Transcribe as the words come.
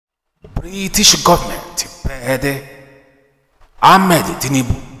British government paid Ahmed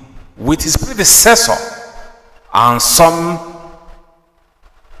Tinubu with his predecessor and some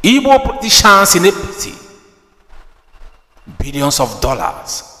Igbo politicians in APC billions of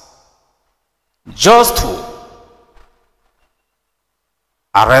dollars just to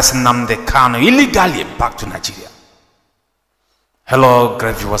arrest Nnamdi Kanu illegally back to Nigeria. Hello,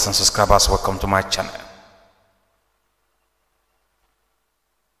 great viewers and subscribers, welcome to my channel.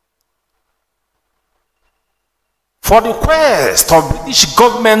 For the quest of British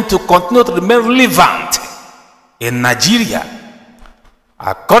government to continue to remain relevant in Nigeria,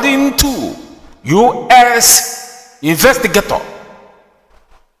 according to US investigator,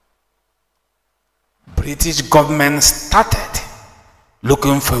 British government started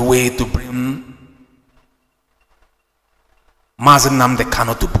looking for a way to bring Nnamdi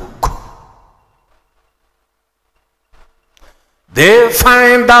Kanu to book. They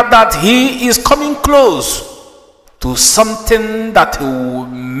find out that he is coming close to something that will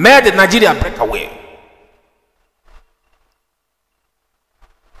make Nigeria break away.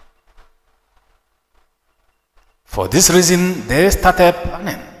 For this reason, they started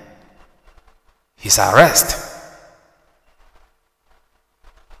planning his arrest.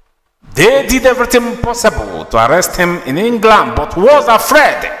 They did everything possible to arrest him in England, but was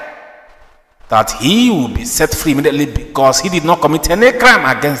afraid that he would be set free immediately because he did not commit any crime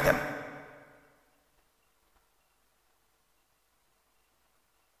against them.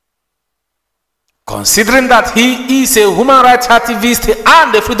 Considering that he is a human rights activist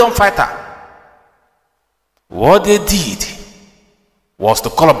and a freedom fighter, what they did was to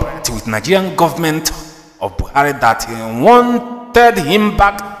collaborate with Nigerian government of BUHARI that wanted him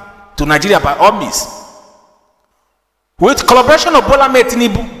back to Nigeria by all means. With collaboration of Bola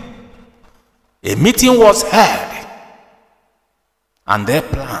Tinubu, a meeting was held and they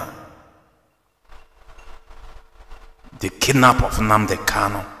planned the kidnap of Nnamdi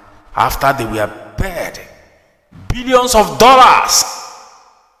Kanu after they were paid billions of dollars.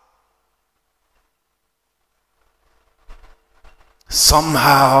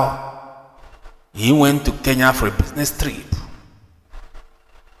 Somehow, he went to Kenya for a business trip.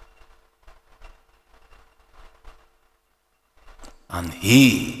 And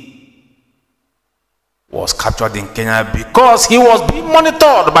he was captured in Kenya because he was being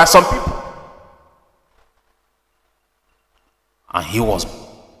monitored by some people. And he was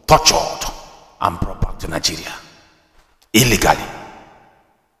tortured and brought back to Nigeria illegally.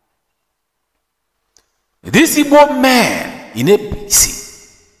 This Igbo man in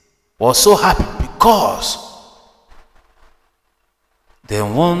APC was so happy because they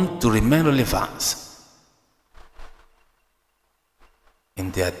want to remain relevant in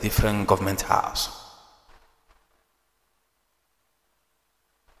their different government house.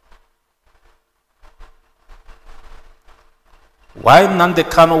 While Nnamdi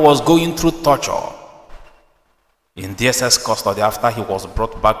Kanu was going through torture in DSS custody after he was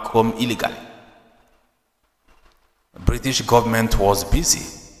brought back home illegally, the British government was busy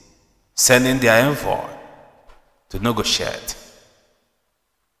sending their envoy to negotiate.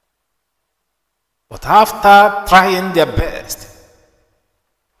 But after trying their best,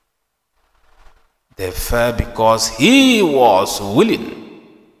 they failed because he was willing.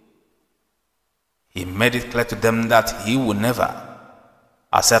 He made it clear to them that he would never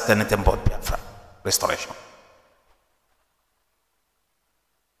accept anything but Biafra restoration.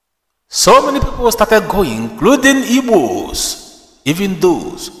 So many people started going, including Igbos, even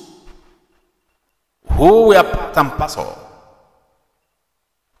those who were part and parcel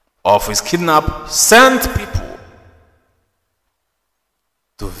of his kidnap, sent people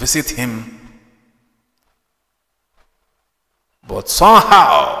to visit him. But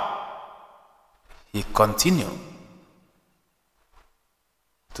somehow, he continued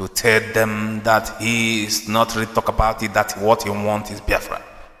to tell them that he is not really talk about it, that what he wants is Biafra.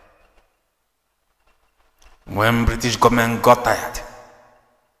 When British government got tired,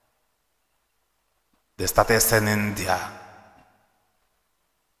 they started sending their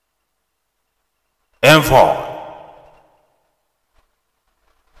envoy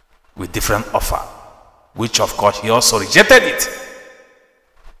with different offer, which of course he also rejected it.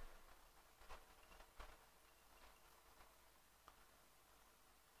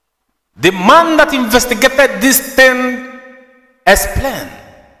 The man that investigated this thing explained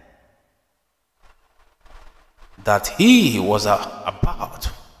that he was about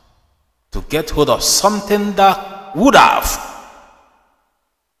to get hold of something that would have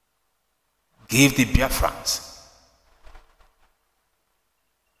give the Biafrans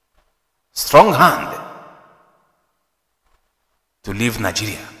strong hand to leave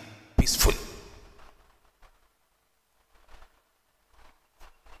Nigeria peacefully.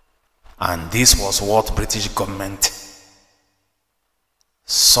 And this was what British government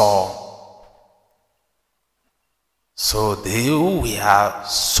saw. So they were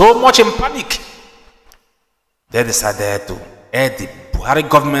so much in panic. They decided to aid the Buhari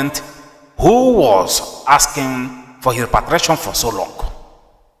government, who was asking for his repatriation for so long.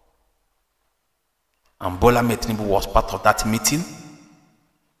 And Bola Tinubu was part of that meeting.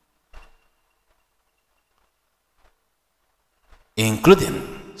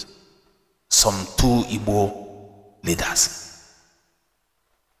 Including some 2 Igbo leaders,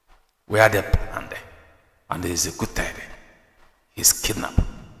 where they planned and they executed his kidnapping.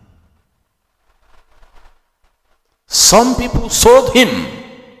 Some people sold him.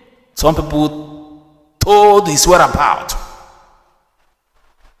 Some people told his whereabouts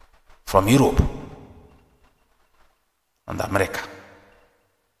from Europe and America.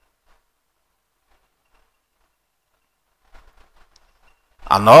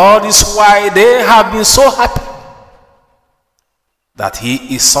 And all this why they have been so happy that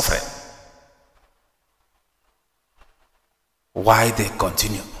he is suffering. Why they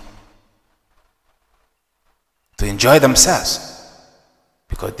continue to enjoy themselves?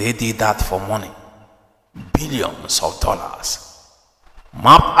 Because they did that for money. Billions of dollars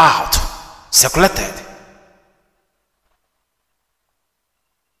mapped out, circulated.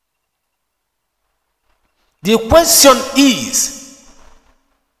 The question is,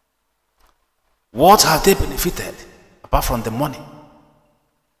 what have they benefited apart from the money?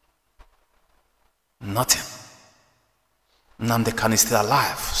 Nothing. Nnamdi Kanu is still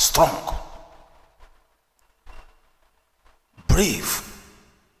alive, strong, brave,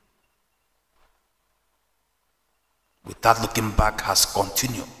 without looking back, has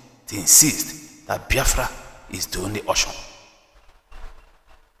continued to insist that Biafra is the only option.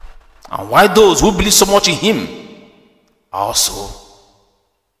 And why those who believe so much in him are also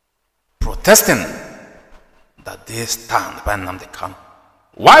protesting that they stand by Nnamdi Kanu.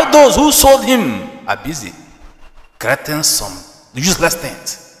 Why those who sold him are busy creating some useless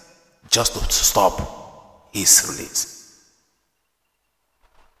things just to stop his release.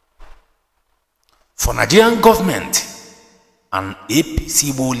 For Nigerian government and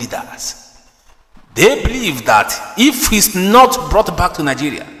APC leaders, they believe that if he's not brought back to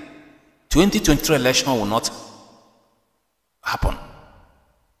Nigeria, 2023 election will not happen.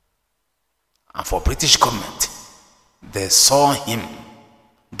 And for British government, they saw him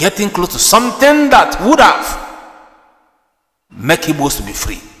getting close to something that would have make Igbos to be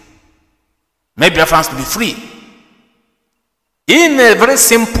free, make Biafrans to be free, in a very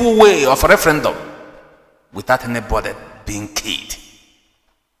simple way of a referendum, without anybody being killed.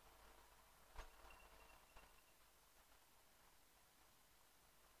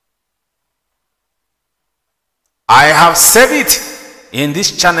 I have said it in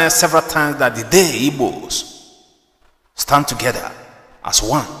this channel several times that the day Igbos stand together as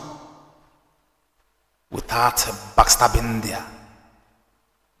one, without backstabbing their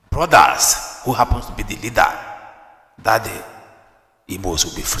brothers who happens to be the leader, that day Igbos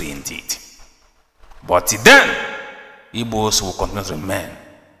will be free indeed. But then Igbos will continue to remain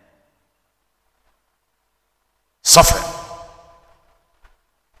suffering.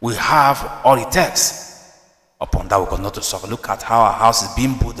 We have all it takes. Upon that we continue to suffer. Look at how our house is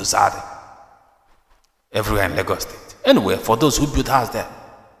being bulldozed everywhere in Lagos State. Anyway, for those who build house there,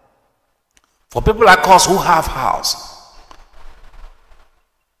 for people like us who have house,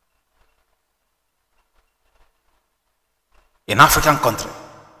 in African country,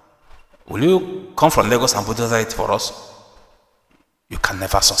 will you come from Lagos and bulldoze it for us? You can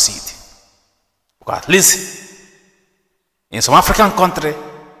never succeed. Because at least in some African country,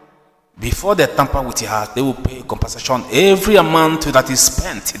 before they tamper with your house, they will pay compensation. Every amount that is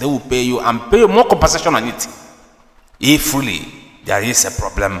spent, they will pay you and pay more compensation on it. If really there is a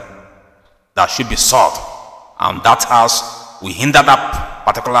problem that should be solved, and that house will hinder that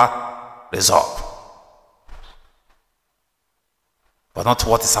particular result. But not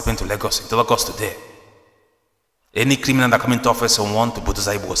what is happening to Lagos. In Lagos today, any criminal that come into office will want to bulldoze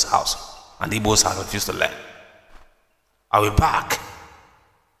Igbo's house, and Igbo's house refuse to learn. I will back.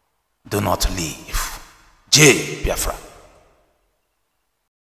 Do not leave. J. Biafra.